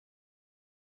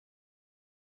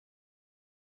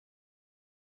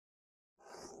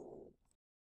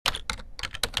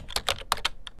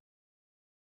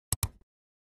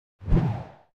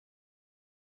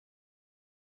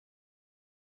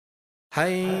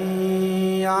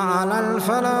حي على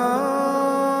الفلاح.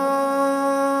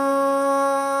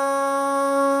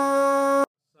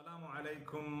 Assalamu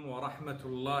alaikum wa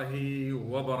rahmatullahi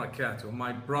wa barakatuh.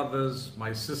 My brothers,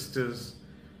 my sisters,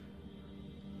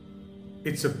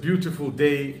 it's a beautiful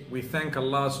day. We thank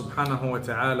Allah subhanahu wa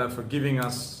ta'ala for giving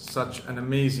us such an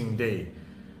amazing day.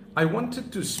 I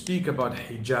wanted to speak about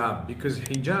hijab because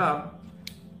hijab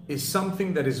is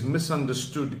something that is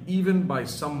misunderstood even by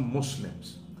some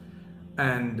Muslims.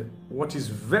 And what is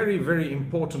very, very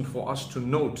important for us to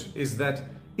note is that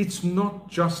it's not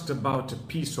just about a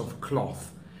piece of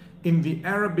cloth. In the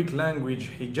Arabic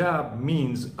language, hijab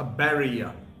means a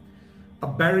barrier. A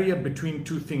barrier between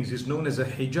two things is known as a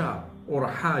hijab or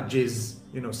a hajiz,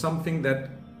 something that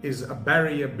is a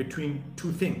barrier between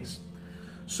two things.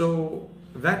 So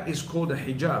that is called a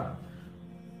hijab.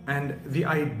 And the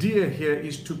idea here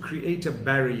is to create a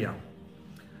barrier.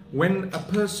 When a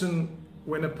person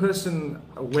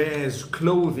wears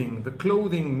clothing, the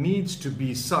clothing needs to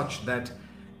be such that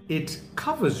it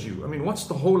covers you. I mean, what's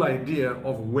the whole idea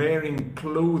of wearing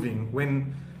clothing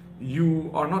when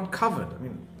you are not covered? I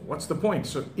mean, what's the point?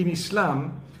 So in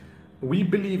Islam, we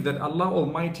believe that Allah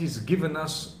Almighty has given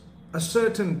us a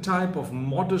certain type of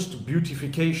modest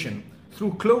beautification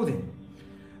through clothing.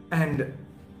 And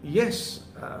yes,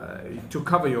 to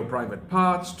cover your private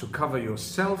parts, to cover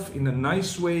yourself in a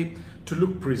nice way, to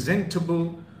look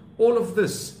presentable. All of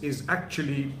this is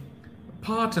actually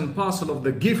part and parcel of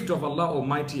the gift of Allah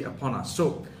Almighty upon us.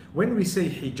 So when we say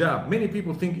hijab, many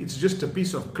people think it's just a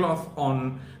piece of cloth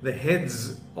on the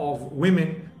heads of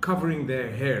women covering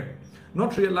their hair,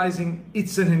 not realizing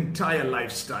it's an entire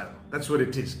lifestyle. That's what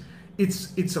it is.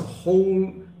 It's a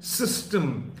whole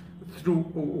system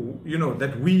through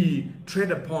that we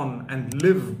tread upon and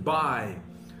live by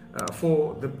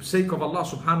for the sake of Allah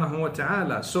subhanahu wa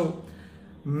ta'ala. So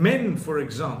men, for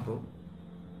example,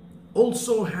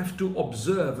 also have to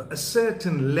observe a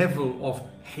certain level of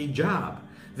hijab.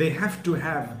 They have to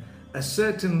have a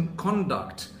certain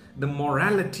conduct. The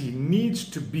morality needs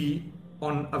to be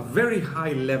on a very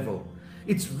high level.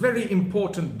 It's very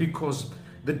important because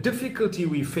the difficulty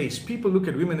we face, people look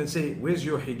at women and say, where's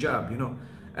your hijab?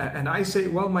 And I say,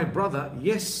 well, my brother,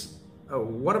 yes,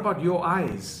 what about your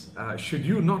eyes? Should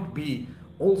you not be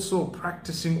also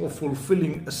practicing or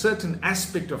fulfilling a certain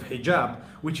aspect of hijab,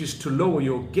 which is to lower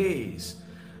your gaze?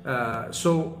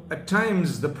 So at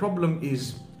times the problem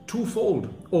is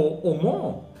twofold or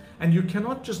more. And you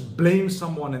cannot just blame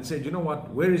someone and say, you know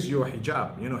what, where is your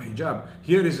hijab? Hijab,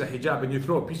 here is a hijab, and you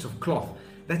throw a piece of cloth.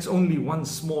 That's only one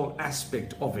small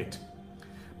aspect of it.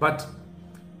 But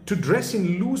to dress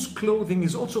in loose clothing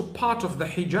is also part of the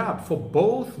hijab for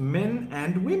both men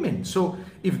and women. So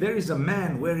if there is a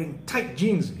man wearing tight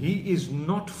jeans, he is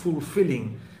not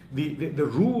fulfilling the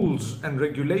rules and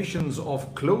regulations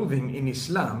of clothing in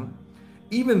Islam,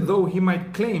 even though he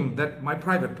might claim that my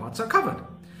private parts are covered.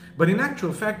 But in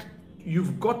actual fact,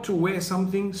 you've got to wear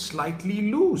something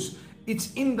slightly loose.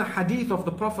 It's in the hadith of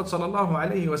the Prophet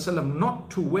ﷺ not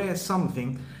to wear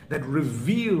something that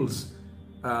reveals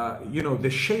the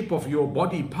shape of your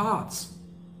body parts,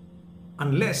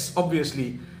 unless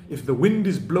obviously if the wind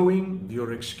is blowing,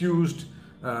 you're excused,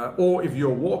 or if you're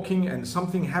walking and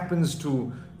something happens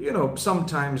to,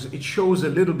 sometimes it shows a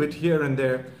little bit here and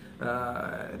there,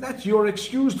 that you're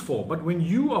excused for. But when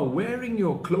you are wearing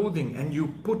your clothing and you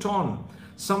put on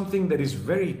something that is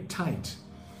very tight,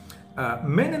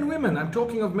 men and women, I'm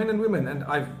talking of men and women, and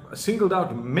I've singled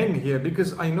out men here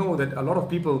because I know that a lot of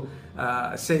people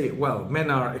say, well, men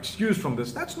are excused from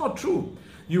this. That's not true.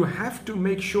 You have to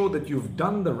make sure that you've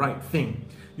done the right thing.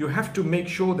 You have to make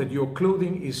sure that your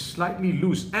clothing is slightly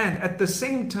loose, and at the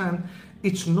same time,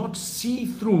 it's not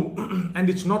see-through and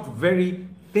it's not very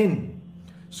thin.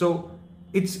 So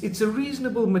it's a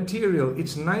reasonable material.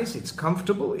 It's nice, it's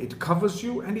comfortable, it covers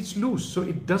you, and it's loose, so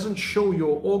it doesn't show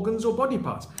your organs or body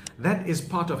parts. That is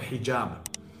part of hijab.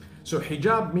 So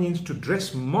hijab means to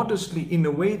dress modestly in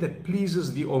a way that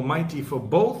pleases the Almighty for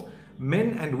both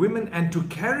men and women, and to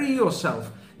carry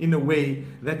yourself in a way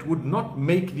that would not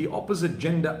make the opposite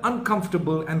gender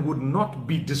uncomfortable and would not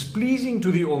be displeasing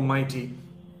to the Almighty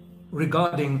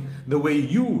regarding the way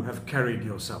you have carried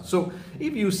yourself. So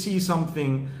if you see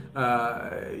something,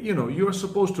 you're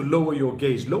supposed to lower your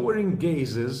gaze. Lowering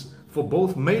gazes for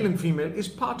both male and female is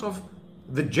part of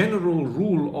the general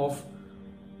rule of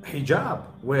hijab,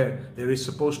 where there is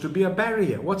supposed to be a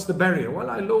barrier. What's the barrier? Well,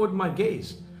 I lowered my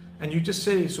gaze. And you just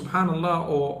say subhanallah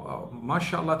or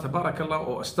mashallah, tabarakallah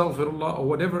or astaghfirullah or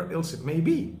whatever else it may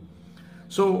be.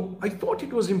 So I thought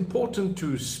it was important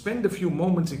to spend a few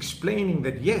moments explaining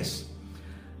that yes,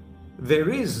 there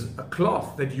is a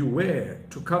cloth that you wear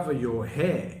to cover your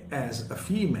hair as a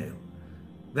female.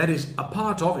 That is a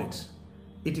part of it.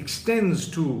 It extends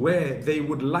to where they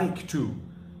would like to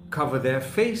cover their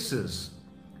faces.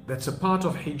 That's a part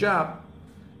of hijab.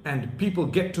 And people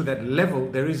get to that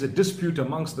level. There is a dispute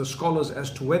amongst the scholars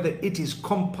as to whether it is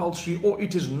compulsory or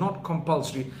it is not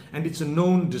compulsory, and it's a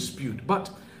known dispute. But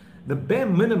the bare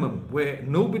minimum where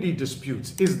nobody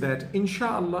disputes is that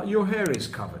inshallah your hair is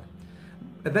covered.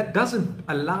 That doesn't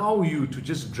allow you to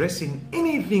just dress in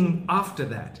anything after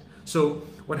that. So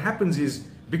what happens is,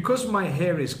 because my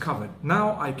hair is covered,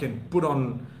 now I can put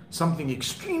on something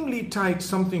extremely tight,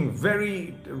 something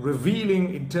very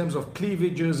revealing in terms of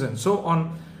cleavages and so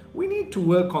on. We need to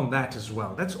work on that as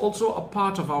well. That's also a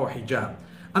part of our hijab.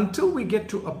 Until we get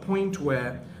to a point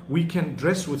where we can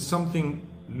dress with something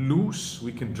loose,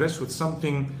 we can dress with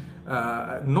something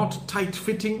not tight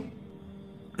fitting,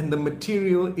 and the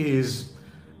material is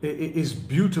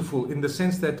beautiful in the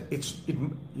sense that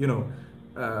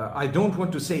I don't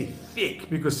want to say thick,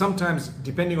 because sometimes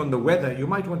depending on the weather you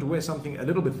might want to wear something a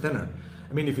little bit thinner.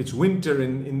 I mean, if it's winter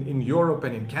in Europe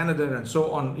and in Canada and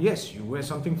so on, yes, you wear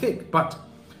something thick. But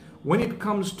when it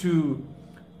comes to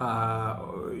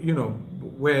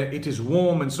where it is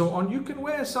warm and so on, you can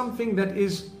wear something that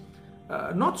is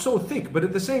not so thick, but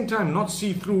at the same time not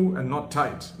see-through and not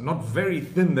tight, not very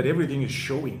thin that everything is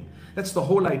showing. That's the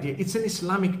whole idea. It's an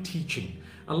Islamic teaching.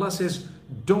 Allah says,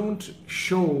 don't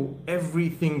show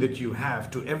everything that you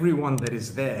have to everyone that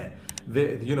is there.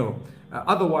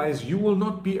 Otherwise you will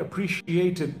not be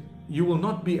appreciated. You will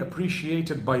not be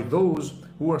appreciated by those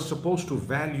who are supposed to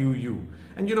value you.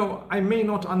 And I may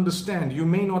not understand, you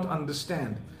may not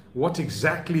understand what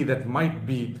exactly that might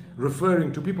be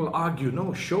referring to. People argue,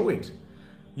 no, show it.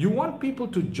 You want people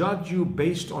to judge you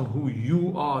based on who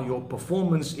you are, your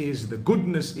performance is, the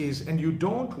goodness is, and you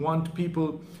don't want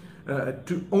people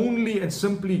to only and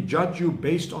simply judge you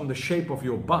based on the shape of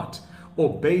your butt,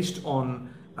 or based on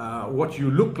what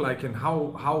you look like and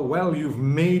how well you've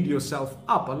made yourself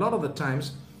up. A lot of the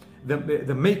times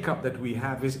the makeup that we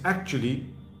have is actually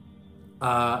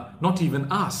not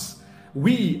even us.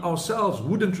 We ourselves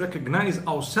wouldn't recognize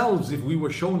ourselves if we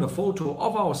were shown a photo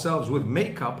of ourselves with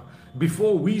makeup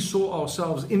before we saw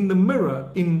ourselves in the mirror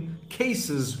in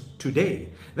cases today.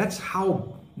 That's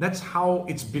how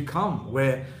it's become,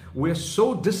 where we're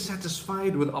so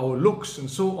dissatisfied with our looks and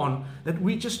so on that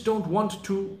we just don't want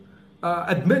to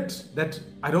admit that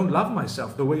I don't love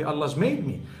myself the way Allah's made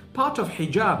me. Part of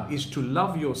hijab is to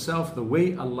love yourself the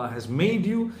way Allah has made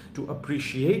you, to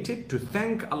appreciate it, to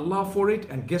thank Allah for it,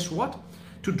 and guess what?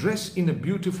 To dress in a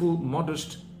beautiful,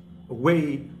 modest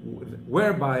way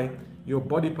whereby your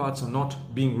body parts are not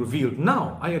being revealed.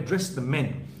 Now, I address the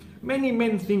men. Many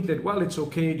men think that, well, it's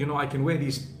okay, I can wear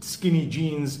these skinny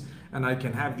jeans and I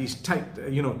can have these tight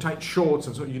shorts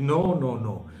and so.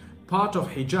 No. Part of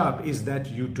hijab is that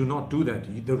you do not do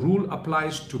that. The rule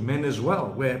applies to men as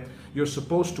well, where you're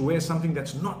supposed to wear something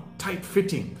that's not tight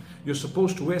fitting. You're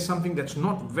supposed to wear something that's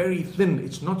not very thin.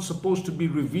 It's not supposed to be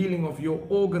revealing of your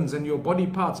organs and your body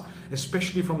parts,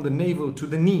 especially from the navel to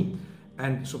the knee.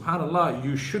 And subhanAllah,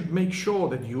 you should make sure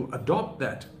that you adopt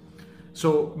that.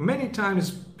 So many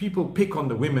times people pick on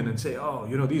the women and say, oh,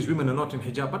 these women are not in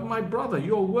hijab. But my brother,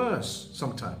 you're worse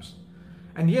sometimes.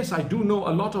 And yes, I do know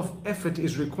a lot of effort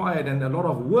is required and a lot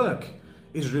of work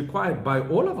is required by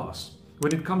all of us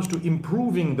when it comes to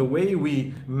improving the way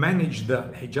we manage the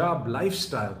hijab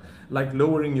lifestyle, like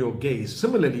lowering your gaze.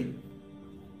 Similarly,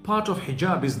 part of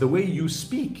hijab is the way you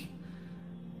speak.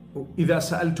 إِذَا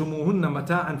سَأَلْتُمُوهُنَّ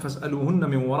مَتَاعًا فَاسْأَلُوهُنَّ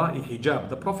مِنْ وَرَاءِ hijab.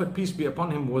 The Prophet, peace be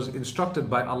upon him, was instructed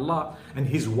by Allah, and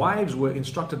his wives were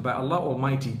instructed by Allah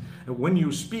Almighty. When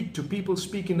you speak to people,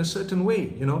 speak in a certain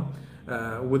way,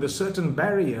 with a certain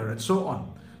barrier and so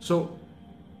on. So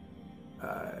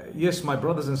yes, my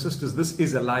brothers and sisters, this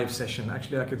is a live session.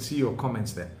 Actually, I can see your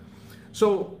comments there.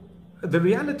 So the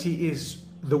reality is,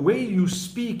 the way you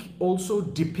speak also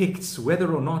depicts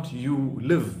whether or not you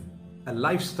live a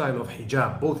lifestyle of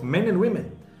hijab, both men and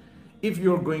women. If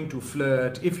you're going to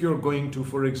flirt, if you're going to,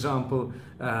 for example,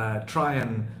 try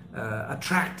and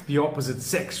attract the opposite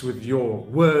sex with your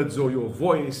words or your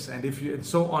voice, and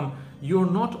so on, you're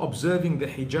not observing the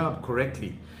hijab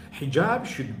correctly. Hijab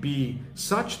should be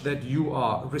such that you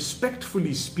are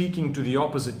respectfully speaking to the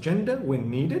opposite gender when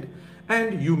needed,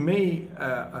 and you may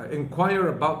inquire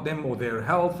about them or their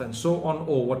health and so on,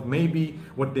 or what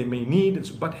they may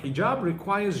need. But hijab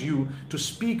requires you to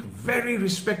speak very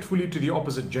respectfully to the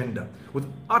opposite gender, with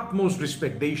utmost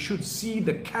respect. They should see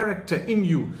the character in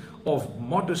you of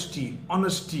modesty,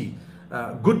 honesty,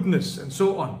 goodness, and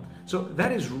so on. So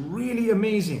that is really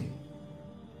amazing.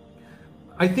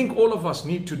 I think all of us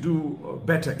need to do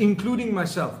better, including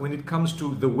myself, when it comes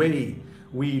to the way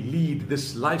we lead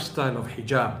this lifestyle of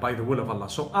hijab by the will of Allah.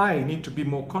 So I need to be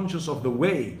more conscious of the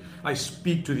way I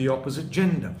speak to the opposite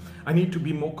gender. I need to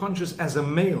be more conscious as a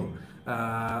male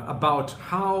about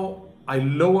how I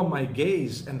lower my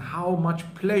gaze and how much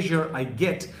pleasure I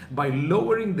get by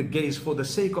lowering the gaze for the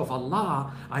sake of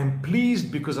Allah. I'm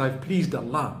pleased because I've pleased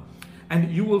Allah.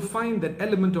 And you will find that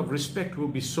element of respect will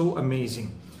be so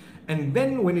amazing. And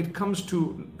then when it comes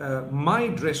to my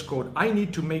dress code, I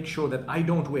need to make sure that I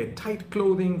don't wear tight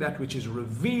clothing, that which is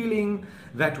revealing,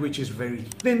 that which is very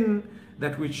thin,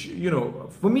 that which,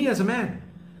 for me as a man.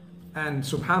 And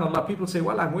subhanAllah, people say,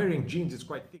 well, I'm wearing jeans, it's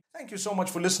quite thick. Thank you so much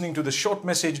for listening to this short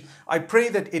message. I pray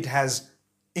that it has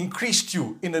increased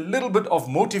you in a little bit of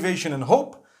motivation and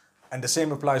hope. And the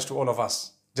same applies to all of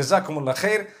us. Jazakumullah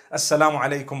khair. Assalamu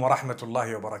alaikum wa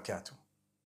rahmatullahi wa barakatuh.